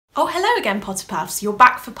Oh, hello again, Potterpuffs. You're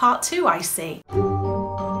back for part 2, I see.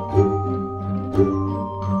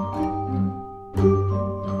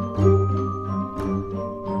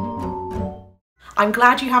 I'm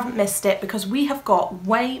glad you haven't missed it because we have got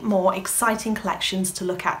way more exciting collections to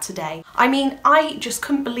look at today. I mean, I just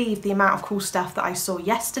couldn't believe the amount of cool stuff that I saw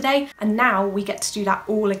yesterday, and now we get to do that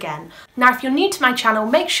all again. Now, if you're new to my channel,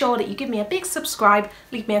 make sure that you give me a big subscribe,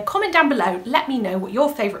 leave me a comment down below, let me know what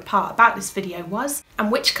your favourite part about this video was,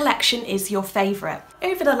 and which collection is your favourite.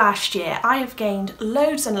 Over the last year, I have gained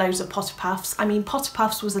loads and loads of Potterpuffs. I mean,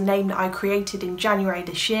 Potterpuffs was a name that I created in January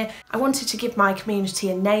this year. I wanted to give my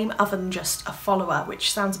community a name other than just a follower,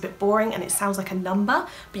 which sounds a bit boring and it sounds like a number,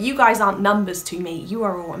 but you guys aren't numbers to me. You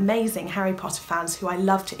are all amazing Harry Potter fans who I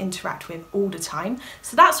love to interact with all the time.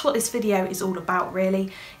 So that's what this video is all about,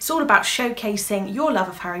 really. It's all about showcasing your love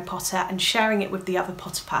of Harry Potter and sharing it with the other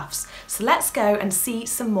Potterpuffs. So let's go and see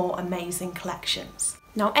some more amazing collections.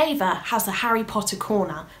 Now, Ava has a Harry Potter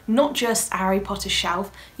corner, not just a Harry Potter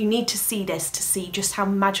shelf. You need to see this to see just how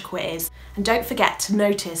magical it is. And don't forget to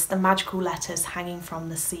notice the magical letters hanging from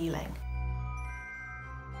the ceiling.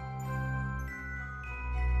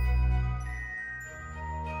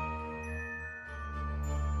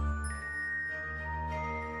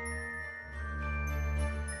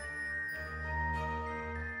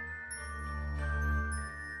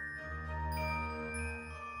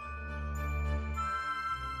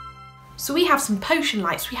 So we have some potion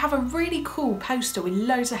lights. We have a really cool poster with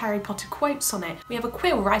loads of Harry Potter quotes on it. We have a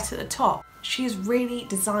quill right at the top. She has really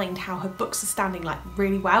designed how her books are standing like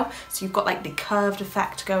really well. So you've got like the curved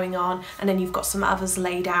effect going on, and then you've got some others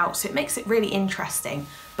laid out. So it makes it really interesting.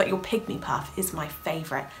 But your pygmy puff is my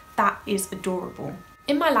favourite. That is adorable.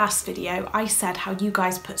 In my last video, I said how you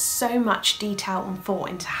guys put so much detail and thought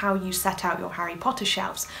into how you set out your Harry Potter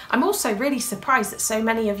shelves. I'm also really surprised that so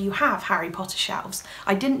many of you have Harry Potter shelves.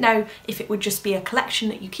 I didn't know if it would just be a collection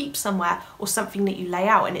that you keep somewhere or something that you lay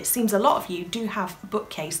out, and it seems a lot of you do have a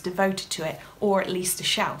bookcase devoted to it, or at least a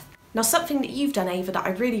shelf. Now, something that you've done, Ava, that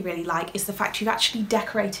I really like is the fact you've actually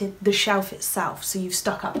decorated the shelf itself. So you've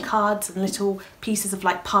stuck up cards and little pieces of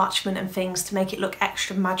like parchment and things to make it look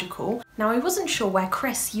extra magical. Now, I wasn't sure where,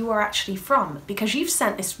 Chris, you are actually from, because you've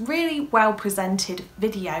sent this really well presented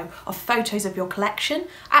video of photos of your collection.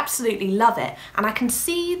 Absolutely love it. And I can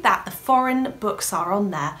see that the foreign books are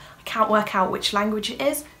on there. I can't work out which language it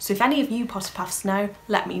is. So if any of you Potterpuffs know,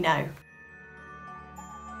 let me know.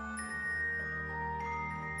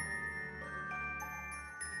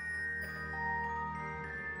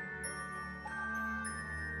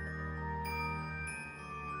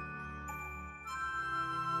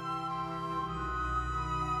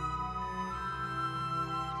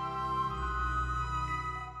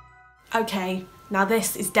 Okay, now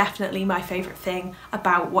this is definitely my favourite thing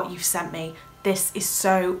about what you've sent me. This is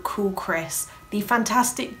so cool, Chris. The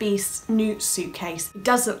Fantastic Beasts Newt suitcase. It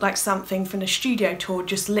does look like something from a studio tour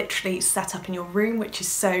just literally set up in your room, which is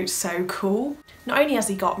so cool. Not only has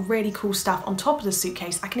he got really cool stuff on top of the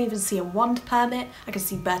suitcase, I can even see a wand permit, I can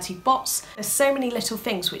see Bertie Bott's. There's so many little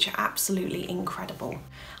things which are absolutely incredible.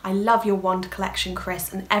 I love your wand collection,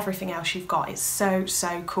 Chris, and everything else you've got is so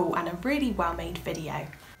cool and a really well made video.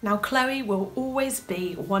 Now, Chloe will always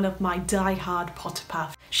be one of my die-hard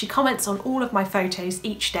Potterpuff. She comments on all of my photos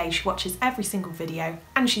each day, she watches every single video,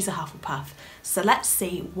 and she's a Hufflepuff. So let's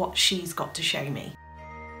see what she's got to show me.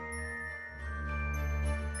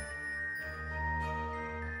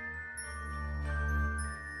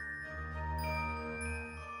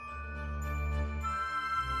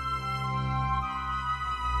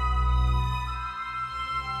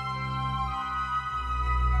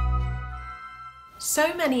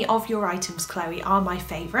 So many of your items, Chloe, are my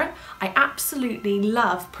favourite. I absolutely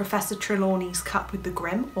love Professor Trelawney's cup with the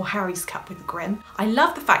Grim, or Harry's cup with the Grim. I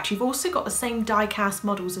love the fact you've also got the same die-cast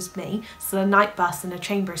models as me, so the Night Bus and the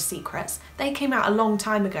Chamber of Secrets. They came out a long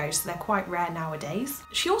time ago, so they're quite rare nowadays.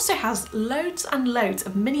 She also has loads and loads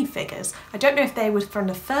of minifigures. I don't know if they were from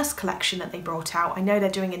the first collection that they brought out. I know they're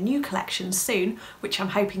doing a new collection soon, which I'm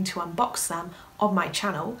hoping to unbox them on my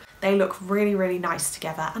channel. They look really nice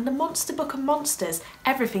together. And the Monster Book of Monsters,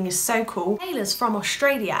 everything is so cool. Taylor's from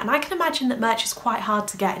Australia, and I can imagine that merch is quite hard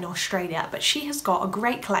to get in Australia, but she has got a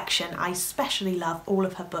great collection. I especially love all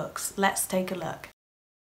of her books. Let's take a look.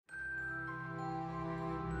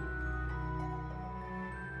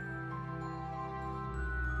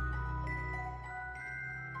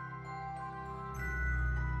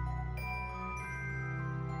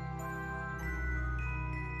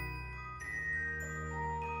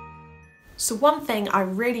 So one thing I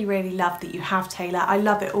really love that you have, Taylor, I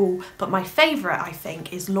love it all, but my favourite I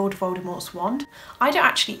think is Lord Voldemort's wand. I don't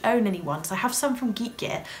actually own any wands. I have some from Geek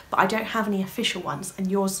Gear, but I don't have any official ones, and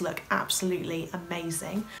yours look absolutely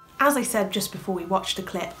amazing. As I said just before we watched the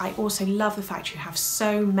clip, I also love the fact you have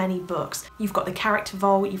so many books. You've got the Character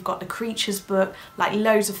Vault, you've got the Creatures book, like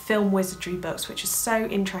loads of film wizardry books, which is so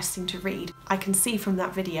interesting to read. I can see from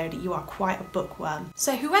that video that you are quite a bookworm.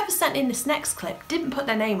 So whoever sent in this next clip didn't put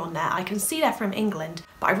their name on there. I can see they're from England,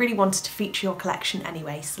 but I really wanted to feature your collection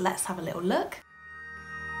anyway, so let's have a little look.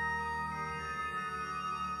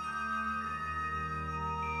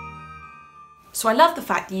 So I love the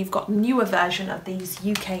fact that you've got a newer version of these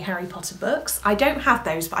UK Harry Potter books. I don't have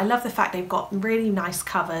those, but I love the fact they've got really nice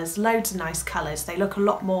covers, loads of nice colours. They look a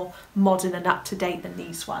lot more modern and up to date than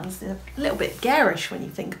these ones. They're a little bit garish when you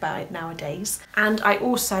think about it nowadays. And I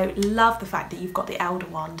also love the fact that you've got the Elder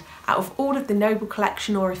Wand. Out of all of the Noble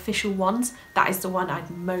Collection or official wands, that is the one I'd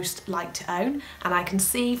most like to own. And I can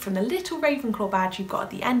see from the little Ravenclaw badge you've got at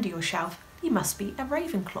the end of your shelf, you must be a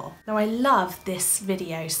Ravenclaw. Now I love this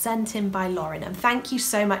video sent in by Lauren, and thank you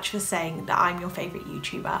so much for saying that I'm your favourite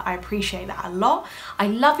YouTuber. I appreciate that a lot. I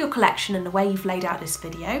love your collection and the way you've laid out this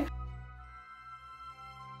video.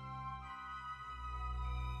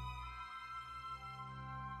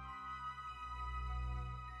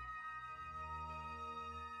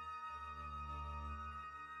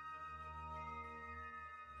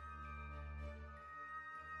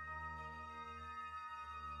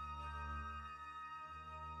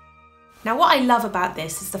 Now what I love about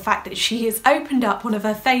this is the fact that she has opened up one of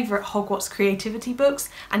her favourite Hogwarts creativity books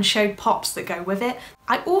and showed pops that go with it.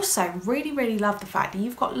 I also really love the fact that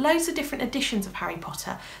you've got loads of different editions of Harry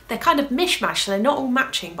Potter. They're kind of mishmash, so they're not all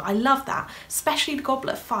matching, but I love that, especially the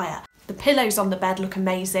Goblet of Fire. The pillows on the bed look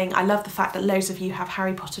amazing. I love the fact that loads of you have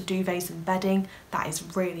Harry Potter duvets and bedding. That is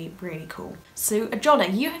really cool. So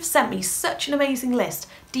Jonna, you have sent me such an amazing list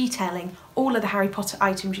detailing all of the Harry Potter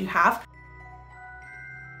items you have.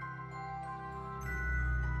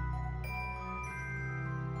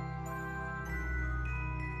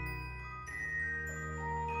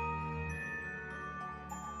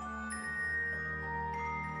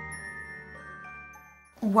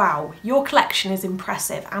 Wow, your collection is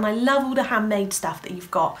impressive, and I love all the handmade stuff that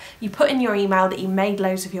you've got. You put in your email that you made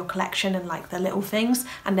loads of your collection and like the little things,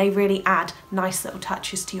 and they really add nice little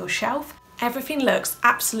touches to your shelf. Everything looks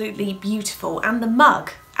absolutely beautiful, and the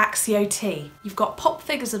mug, Axio T. You've got pop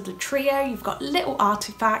figures of the trio, you've got little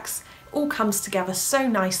artifacts, all comes together so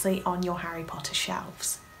nicely on your Harry Potter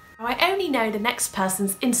shelves. Now, I only know the next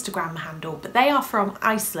person's Instagram handle, but they are from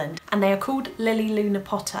Iceland and they are called Lily Luna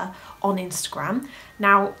Potter on Instagram.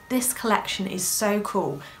 Now, this collection is so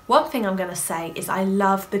cool. One thing I'm going to say is I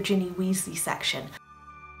love the Ginny Weasley section.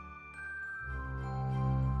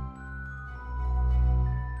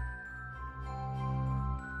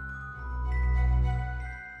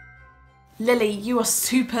 Lily, you are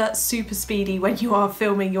super speedy when you are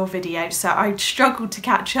filming your video, so I struggled to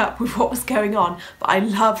catch up with what was going on, but I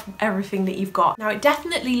love everything that you've got. Now it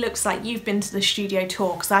definitely looks like you've been to the studio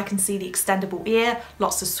tour, because I can see the extendable ear,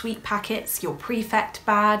 lots of sweet packets, your prefect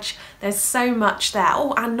badge, there's so much there.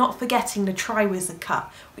 Oh, and not forgetting the Triwizard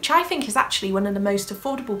Cup, which I think is actually one of the most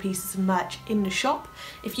affordable pieces of merch in the shop.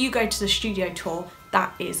 If you go to the studio tour,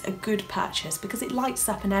 that is a good purchase because it lights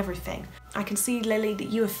up and everything. I can see, Lily, that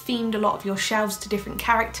you have themed a lot of your shelves to different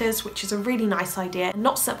characters, which is a really nice idea and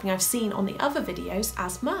not something I've seen on the other videos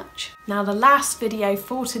as much. Now the last video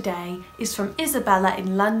for today is from Isabella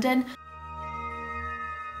in London.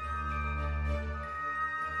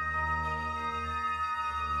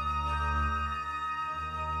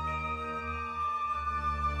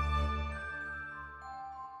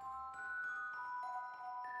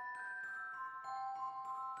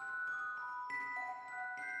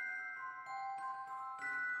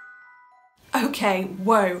 Okay,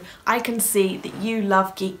 whoa, I can see that you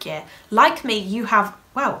love Geek Gear. Like me, you have,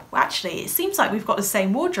 well, actually, it seems like we've got the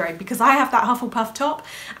same wardrobe because I have that Hufflepuff top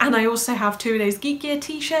and I also have two of those Geek Gear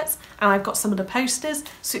t-shirts and I've got some of the posters,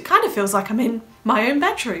 so it kind of feels like I'm in my own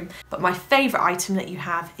bedroom. But my favourite item that you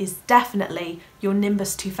have is definitely your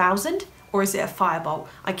Nimbus 2000. Or is it a firebolt?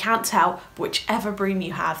 I can't tell, but whichever broom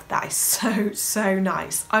you have, that is so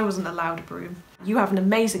nice. I wasn't allowed a broom. You have an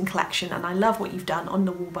amazing collection and I love what you've done on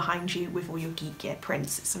the wall behind you with all your Geek Gear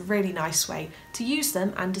prints. It's a really nice way to use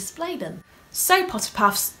them and display them. So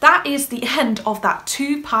Potterpuffs, that is the end of that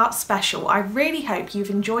two-part special. I really hope you've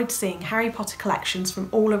enjoyed seeing Harry Potter collections from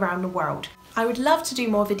all around the world. I would love to do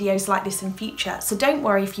more videos like this in future, so don't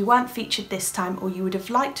worry if you weren't featured this time or you would have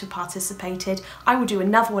liked to have participated. I will do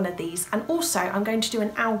another one of these, and also I'm going to do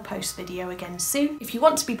an owl post video again soon. If you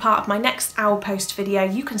want to be part of my next owl post video,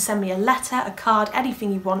 you can send me a letter, a card,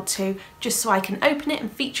 anything you want to, just so I can open it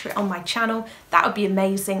and feature it on my channel. That would be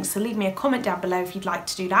amazing, so leave me a comment down below if you'd like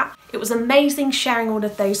to do that. It was amazing sharing all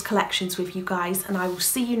of those collections with you guys, and I will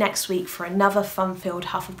see you next week for another fun-filled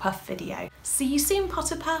Hufflepuff video. See you soon,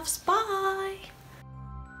 Potterpuffs. Bye!